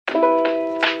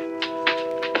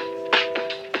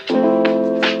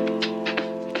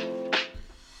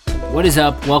What is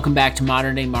up? Welcome back to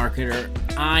Modern Day Marketer.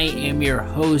 I am your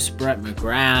host, Brett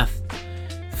McGrath,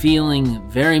 feeling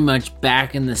very much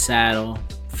back in the saddle.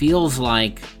 Feels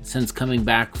like since coming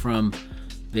back from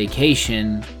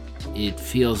vacation, it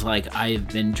feels like I've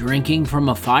been drinking from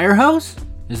a fire hose.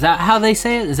 Is that how they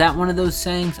say it? Is that one of those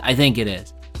sayings? I think it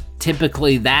is.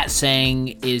 Typically, that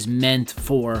saying is meant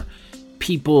for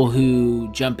people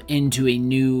who jump into a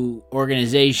new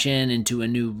organization, into a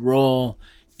new role,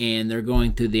 and they're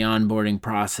going through the onboarding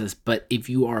process. But if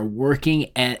you are working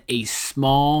at a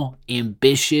small,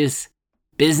 ambitious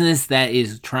business that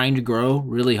is trying to grow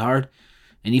really hard,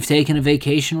 and you've taken a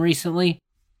vacation recently,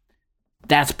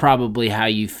 that's probably how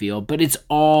you feel. But it's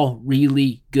all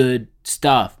really good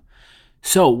stuff.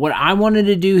 So what I wanted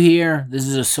to do here, this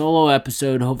is a solo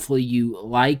episode. Hopefully you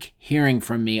like hearing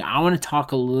from me. I want to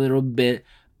talk a little bit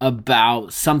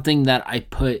about something that I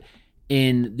put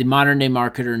in the Modern Day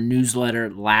Marketer newsletter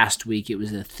last week. It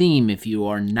was a theme. If you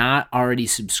are not already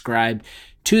subscribed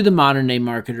to the Modern Day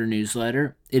Marketer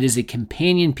newsletter, it is a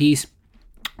companion piece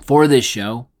for this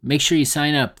show. Make sure you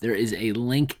sign up. There is a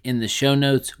link in the show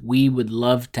notes. We would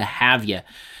love to have you.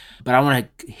 But I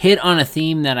want to hit on a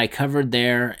theme that I covered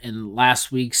there in last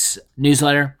week's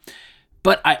newsletter.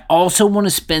 But I also want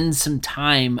to spend some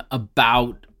time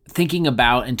thinking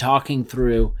about and talking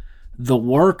through the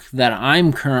work that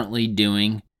I'm currently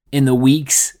doing in the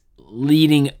weeks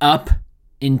leading up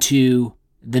into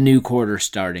the new quarter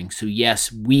starting. So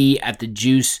yes, we at the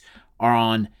Juice are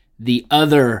on the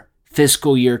other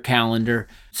fiscal year calendar.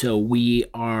 So we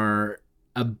are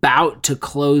about to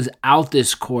close out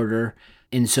this quarter.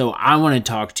 And so I want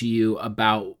to talk to you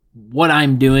about what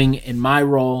I'm doing in my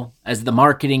role as the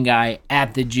marketing guy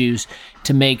at the Juice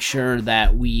to make sure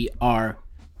that we are,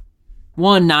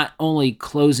 one, not only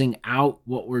closing out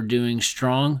what we're doing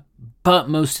strong, but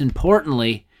most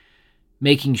importantly,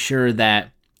 making sure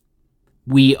that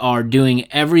we are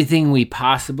doing everything we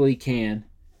possibly can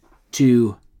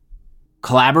to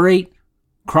collaborate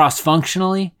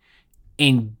cross-functionally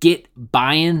and get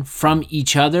buy-in from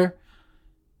each other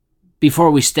before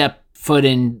we step foot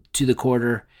into the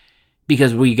quarter,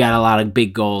 because we got a lot of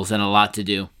big goals and a lot to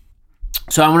do.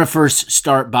 So I want to first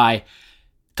start by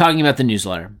talking about the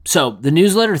newsletter. So the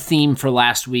newsletter theme for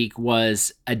last week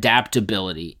was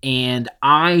adaptability. And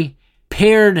I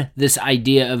paired this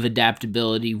idea of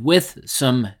adaptability with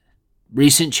some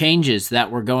recent changes that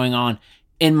were going on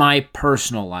in my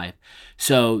personal life.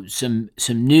 So some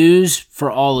news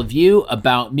for all of you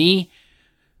about me.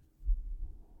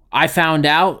 I found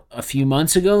out a few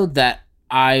months ago that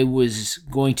I was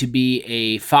going to be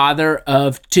a father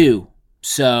of two.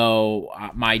 So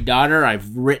my daughter,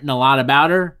 I've written a lot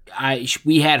about her.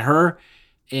 We had her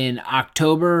in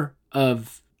October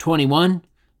of 21,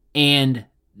 and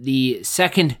the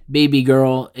second baby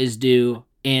girl is due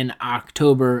in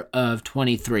October of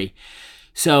 23.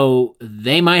 So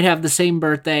they might have the same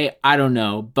birthday. I don't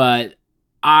know, but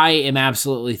I am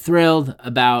absolutely thrilled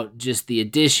about just the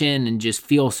addition and just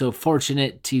feel so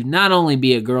fortunate to not only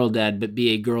be a girl dad, but be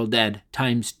a girl dad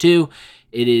times two.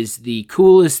 It is the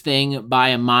coolest thing by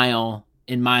a mile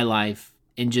in my life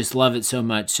and just love it so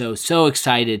much. So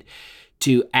excited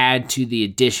to add to the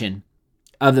addition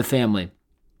of the family.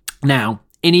 Now,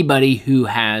 anybody who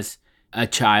has a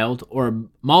child or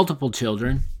multiple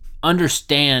children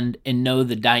understand and know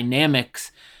the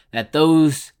dynamics that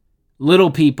those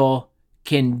little people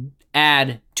can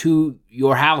add to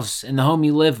your house and the home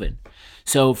you live in.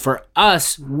 So for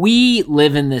us, we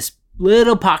live in this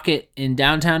little pocket in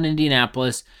downtown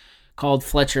Indianapolis called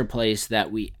Fletcher Place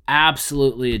that we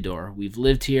absolutely adore. We've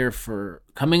lived here for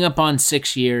coming up on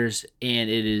 6 years, and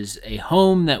it is a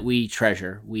home that we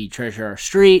treasure. We treasure our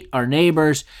street, our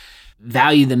neighbors,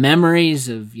 value the memories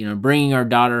of, bringing our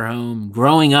daughter home,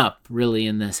 growing up really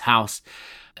in this house.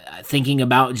 Thinking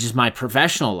about just my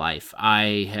professional life,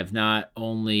 I have not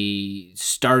only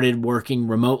started working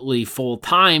remotely full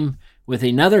time with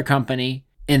another company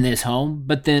in this home,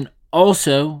 but then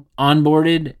also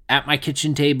onboarded at my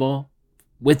kitchen table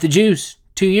with the Juice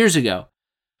 2 years ago.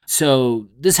 So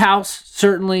this house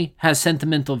certainly has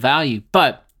sentimental value,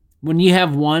 but when you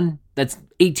have one that's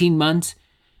 18 months,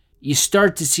 you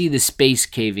start to see the space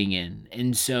caving in.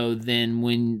 And so then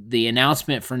when the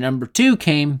announcement for number 2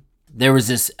 came, there was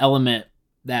this element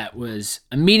that was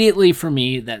immediately for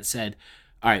me that said,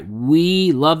 all right,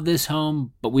 we love this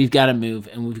home, but we've got to move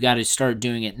and we've got to start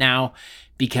doing it now,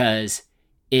 because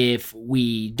if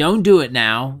we don't do it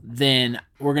now, then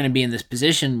we're going to be in this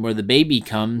position where the baby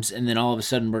comes, and then all of a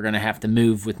sudden we're going to have to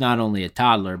move with not only a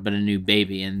toddler, but a new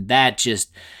baby. And that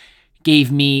just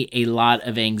gave me a lot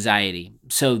of anxiety.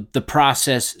 So the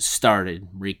process started,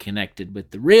 reconnected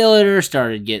with the realtor,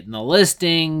 started getting the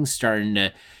listings, starting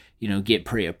to, get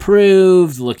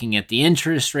pre-approved, looking at the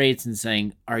interest rates and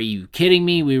saying, are you kidding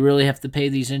me? We really have to pay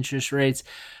these interest rates,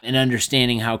 and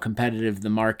understanding how competitive the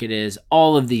market is.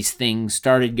 All of these things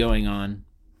started going on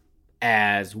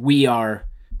as we are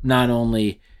not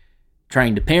only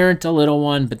trying to parent a little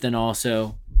one, but then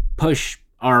also push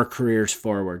our careers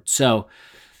forward. So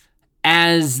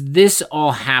as this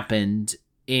all happened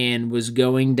and was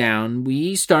going down,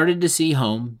 we started to see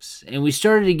homes, and we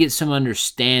started to get some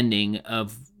understanding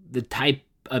of the type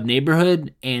of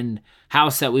neighborhood and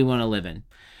house that we want to live in.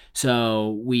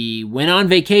 So we went on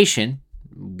vacation.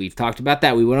 We've talked about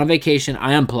that. We went on vacation.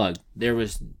 I unplugged. There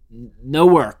was no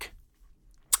work.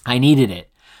 I needed it.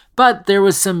 But there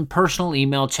was some personal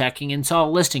email checking and saw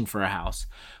a listing for a house.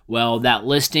 Well, that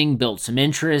listing built some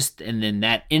interest, and then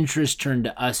that interest turned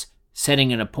to us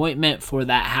setting an appointment for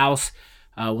that house.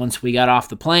 Once we got off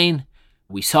the plane,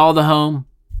 we saw the home.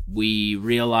 We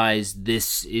realized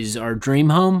this is our dream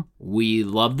home. We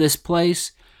love this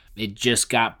place. It just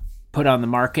got put on the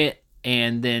market,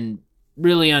 and then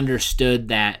really understood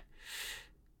that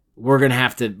we're going to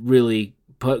have to really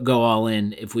go all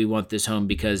in if we want this home,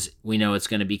 because we know it's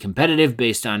going to be competitive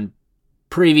based on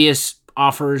previous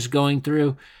offers going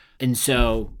through. And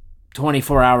so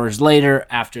 24 hours later,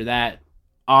 after that,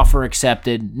 offer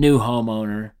accepted, new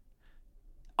homeowner,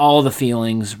 all the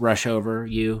feelings rush over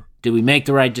you. Did we make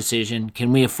the right decision?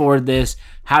 Can we afford this?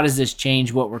 How does this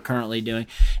change what we're currently doing?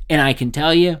 And I can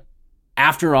tell you,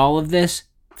 after all of this,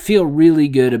 feel really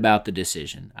good about the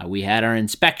decision. We had our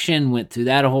inspection, went through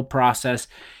that whole process,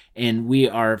 and we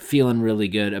are feeling really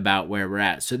good about where we're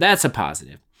at. So that's a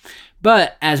positive.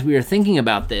 But as we were thinking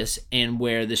about this and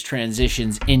where this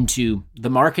transitions into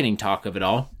the marketing talk of it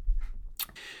all,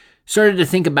 started to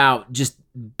think about just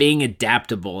being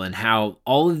adaptable and how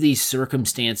all of these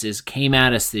circumstances came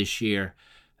at us this year.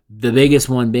 The biggest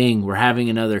one being we're having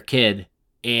another kid,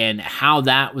 and how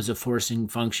that was a forcing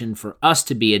function for us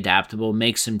to be adaptable,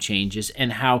 make some changes,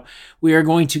 and how we are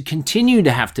going to continue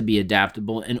to have to be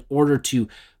adaptable in order to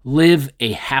live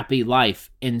a happy life.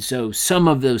 And so some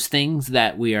of those things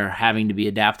that we are having to be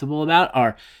adaptable about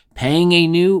are paying a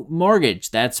new mortgage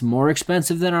that's more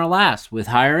expensive than our last with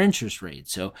higher interest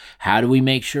rates. So how do we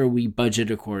make sure we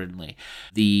budget accordingly?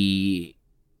 The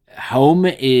home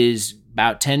is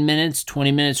about 10 minutes,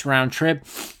 20 minutes round trip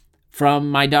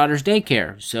from my daughter's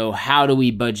daycare. So how do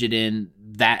we budget in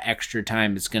that extra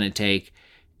time it's going to take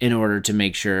in order to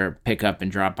make sure pick up and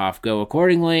drop off go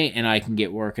accordingly, and I can get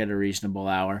to work at a reasonable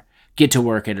hour?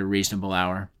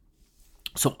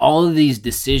 So all of these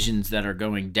decisions that are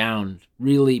going down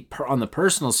really on the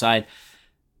personal side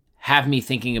have me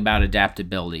thinking about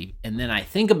adaptability. And then I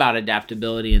think about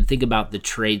adaptability and think about the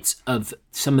traits of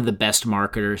some of the best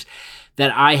marketers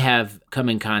that I have come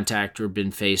in contact or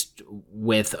been faced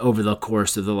with over the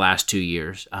course of the last 2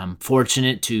 years. I'm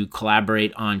fortunate to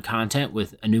collaborate on content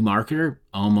with a new marketer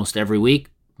almost every week,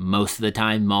 most of the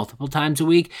time, multiple times a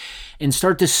week, and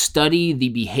start to study the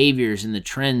behaviors and the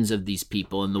trends of these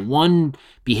people. And the one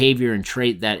behavior and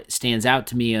trait that stands out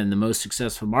to me and the most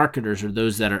successful marketers are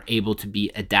those that are able to be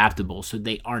adaptable. So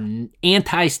they are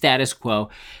anti-status quo.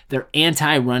 They're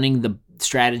anti-running the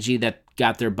strategy that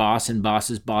got their boss and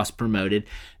boss's boss promoted.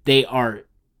 They are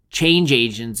change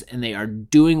agents, and they are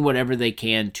doing whatever they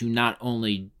can to not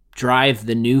only drive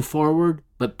the new forward,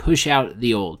 but push out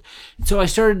the old. So I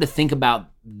started to think about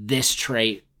this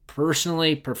trait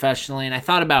personally, professionally, and I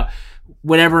thought about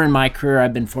whenever in my career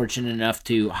I've been fortunate enough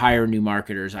to hire new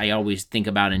marketers, I always think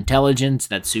about intelligence.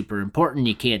 That's super important.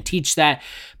 You can't teach that.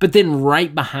 But then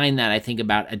right behind that, I think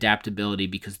about adaptability,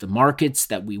 because the markets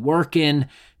that we work in,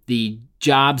 the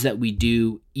jobs that we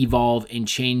do evolve and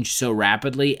change so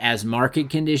rapidly as market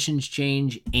conditions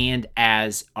change and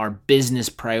as our business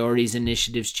priorities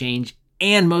initiatives change,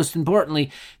 and most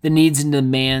importantly, the needs and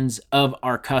demands of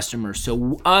our customers.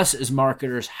 So us as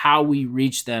marketers, how we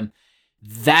reach them,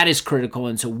 that is critical.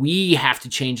 And so we have to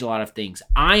change a lot of things.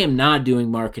 I am not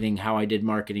doing marketing how I did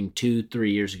marketing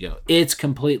 2-3 years ago. It's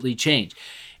completely changed.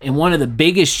 And one of the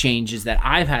biggest changes that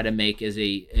I've had to make as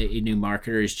a new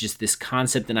marketer is just this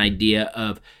concept and idea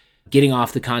of getting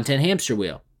off the content hamster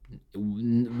wheel.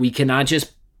 We cannot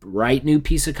just write new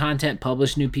piece of content,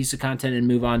 publish new piece of content, and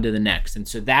move on to the next. And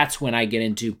so that's when I get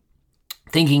into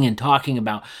thinking and talking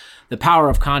about the power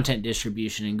of content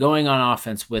distribution and going on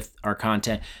offense with our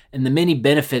content and the many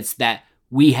benefits that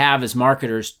we have as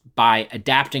marketers by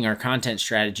adapting our content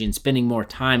strategy and spending more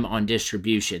time on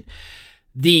distribution.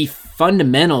 The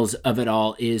fundamentals of it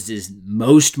all is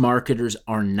most marketers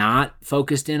are not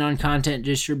focused in on content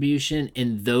distribution,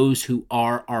 and those who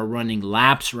are running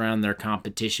laps around their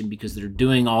competition because they're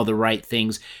doing all the right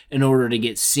things in order to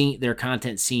get their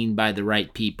content seen by the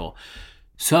right people.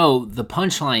 So the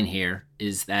punchline here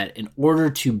is that in order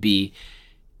to be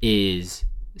as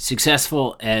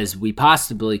successful as we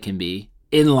possibly can be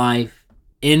in life,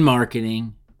 in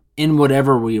marketing, in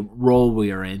whatever role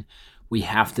we are in, we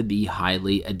have to be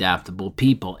highly adaptable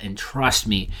people. And trust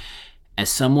me, as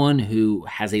someone who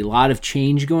has a lot of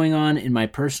change going on in my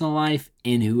personal life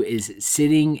and who is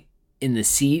sitting in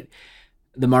the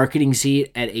marketing seat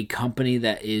at a company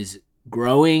that is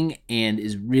growing and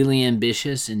is really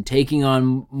ambitious and taking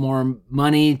on more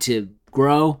money to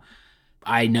grow,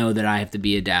 I know that I have to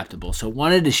be adaptable. So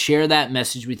wanted to share that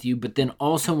message with you, but then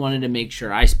also wanted to make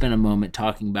sure I spent a moment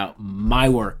talking about my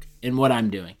work and what I'm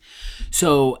doing.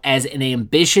 So as an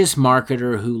ambitious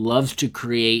marketer who loves to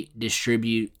create,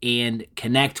 distribute, and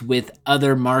connect with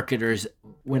other marketers,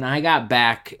 when I got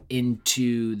back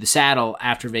into the saddle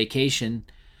after vacation,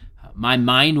 my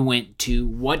mind went to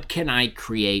what can I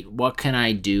create? What can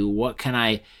I do? What can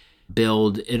I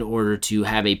build in order to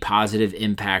have a positive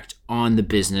impact on the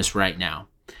business right now?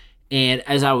 And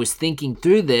as I was thinking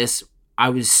through this, I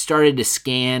was started to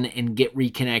scan and get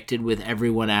reconnected with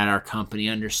everyone at our company,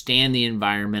 understand the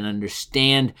environment,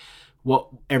 understand what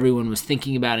everyone was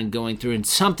thinking about and going through, and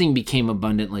something became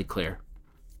abundantly clear.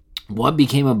 What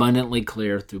became abundantly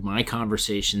clear through my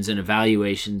conversations and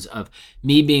evaluations of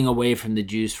me being away from the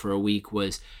juice for a week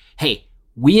was, hey,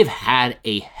 we have had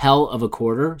a hell of a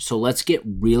quarter, so let's get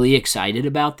really excited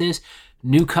about this.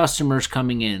 New customers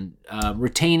coming in,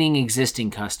 retaining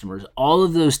existing customers, all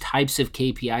of those types of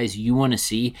KPIs you want to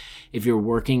see if you're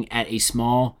working at a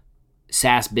small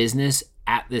SaaS business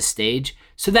at this stage.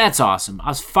 So that's awesome. I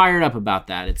was fired up about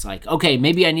that. It's like, okay,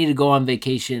 maybe I need to go on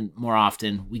vacation more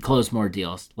often. We close more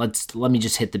deals. Let me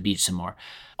just hit the beach some more.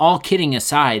 All kidding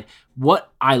aside,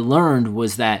 what I learned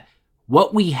was that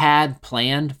what we had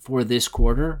planned for this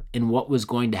quarter and what was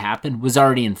going to happen was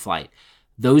already in flight.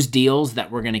 Those deals that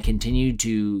we're going to continue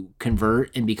to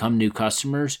convert and become new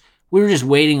customers, we were just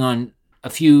waiting on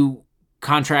a few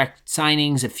contract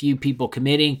signings, a few people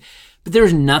committing, but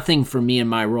there's nothing for me in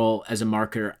my role as a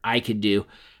marketer I could do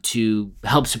to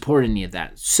help support any of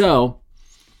that. So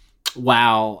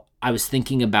while I was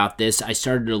thinking about this, I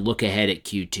started to look ahead at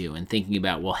Q2 and thinking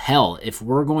about, well, hell, if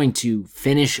we're going to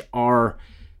finish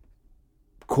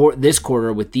this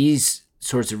quarter with these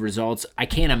sorts of results, I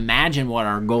can't imagine what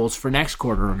our goals for next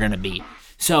quarter are going to be.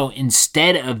 So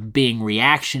instead of being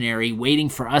reactionary, waiting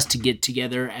for us to get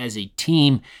together as a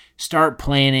team, start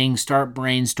planning, start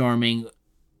brainstorming,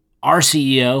 our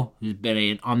CEO, who's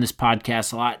been on this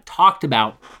podcast a lot, talked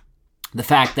about the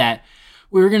fact that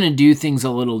we were going to do things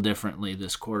a little differently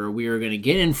this quarter. We were going to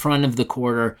get in front of the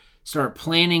quarter, start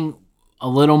planning a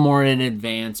little more in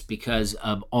advance because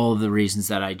of all of the reasons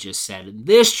that I just said. And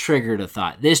this triggered a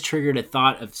thought. This triggered a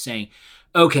thought of saying,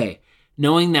 okay,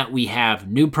 knowing that we have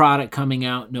new product coming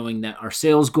out, knowing that our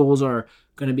sales goals are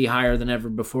going to be higher than ever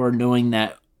before, knowing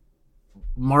that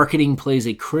marketing plays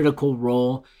a critical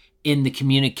role in the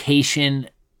communication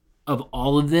of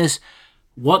all of this,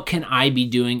 what can I be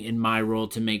doing in my role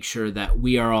to make sure that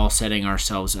we are all setting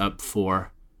ourselves up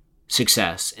for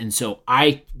success? And so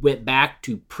I went back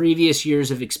to previous years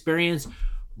of experience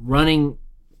running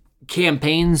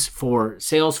campaigns for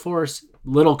Salesforce,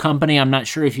 little company. I'm not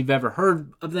sure if you've ever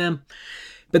heard of them,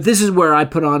 but this is where I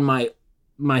put on my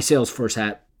Salesforce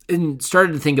hat and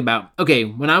started to think about, okay,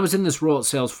 when I was in this role at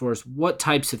Salesforce, what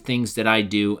types of things did I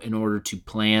do in order to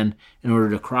plan, in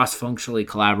order to cross-functionally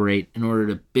collaborate, in order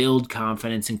to build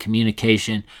confidence and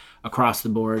communication across the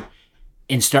board,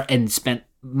 and spent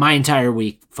my entire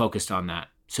week focused on that.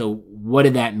 So what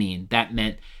did that mean? That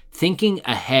meant thinking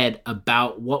ahead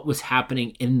about what was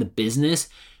happening in the business,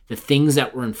 the things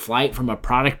that were in flight from a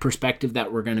product perspective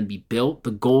that were going to be built,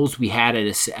 the goals we had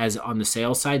as on the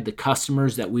sales side, the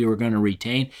customers that we were going to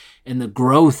retain, and the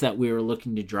growth that we were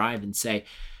looking to drive, and say,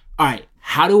 all right,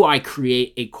 how do I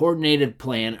create a coordinated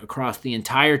plan across the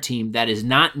entire team that is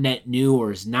not net new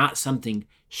or is not something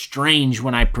strange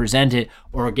when I present it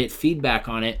or get feedback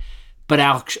on it, but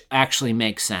actually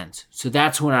makes sense? So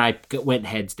that's when I went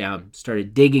heads down,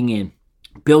 started digging in,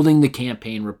 building the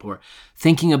campaign report,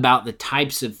 thinking about the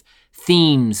types of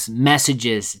themes,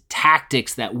 messages,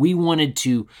 tactics that we wanted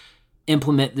to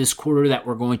implement this quarter that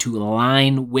were going to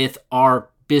align with our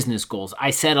business goals. I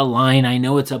said align. I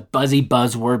know it's a buzzy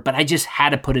buzzword, but I just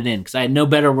had to put it in because I had no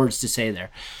better words to say there.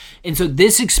 And so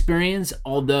this experience,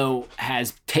 although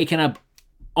has taken up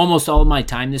almost all of my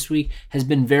time this week has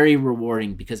been very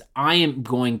rewarding because I am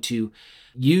going to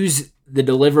use the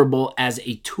deliverable as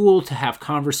a tool to have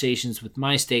conversations with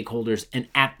my stakeholders, and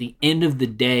at the end of the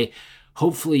day,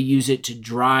 hopefully use it to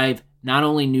drive not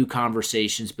only new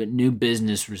conversations, but new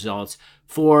business results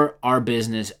for our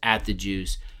business at the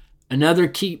Juice. Another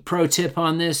key pro tip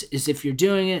on this is if you're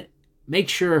doing it, make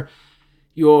sure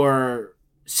your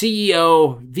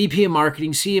CEO, VP of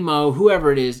marketing, CMO,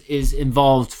 whoever it is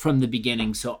involved from the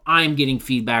beginning. So I'm getting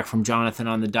feedback from Jonathan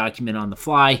on the document on the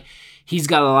fly. He's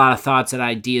got a lot of thoughts and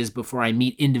ideas before I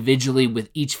meet individually with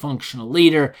each functional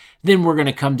leader. Then we're going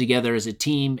to come together as a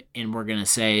team and we're going to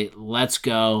say, let's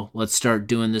go, let's start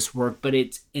doing this work. But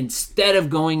it's instead of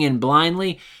going in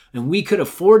blindly, and we could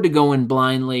afford to go in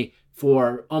blindly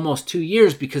for almost 2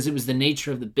 years because it was the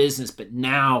nature of the business. But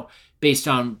now, based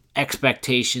on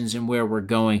expectations and where we're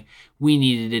going, we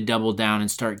needed to double down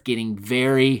and start getting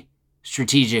very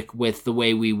strategic with the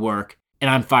way we work. And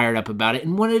I'm fired up about it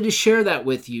and wanted to share that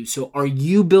with you. So are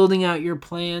you building out your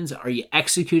plans? Are you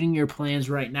executing your plans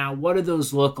right now? What do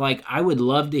those look like? I would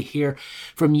love to hear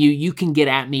from you. You can get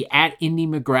at me at Indy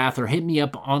McGrath or hit me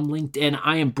up on LinkedIn.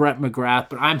 I am Brett McGrath,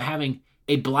 but I'm having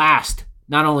a blast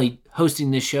not only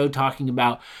hosting this show, talking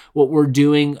about what we're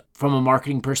doing from a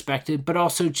marketing perspective, but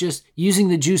also just using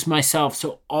the Juice myself.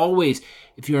 So always,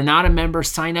 if you're not a member,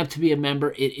 sign up to be a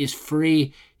member. It is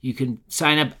free. You can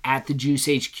sign up at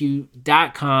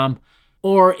thejuicehq.com.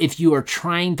 Or if you are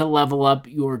trying to level up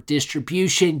your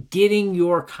distribution, getting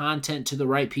your content to the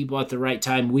right people at the right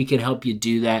time, we can help you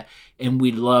do that. And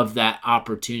we love that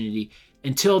opportunity.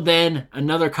 Until then,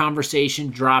 another conversation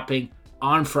dropping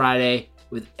on Friday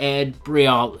with Ed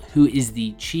Brialt, who is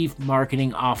the Chief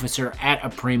Marketing Officer at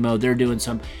Aprimo. They're doing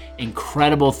some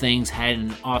incredible things. Had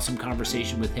an awesome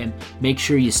conversation with him. Make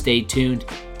sure you stay tuned.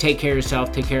 Take care of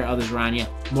yourself. Take care of others around you.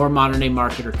 More Modern Day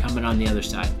Marketer coming on the other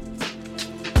side.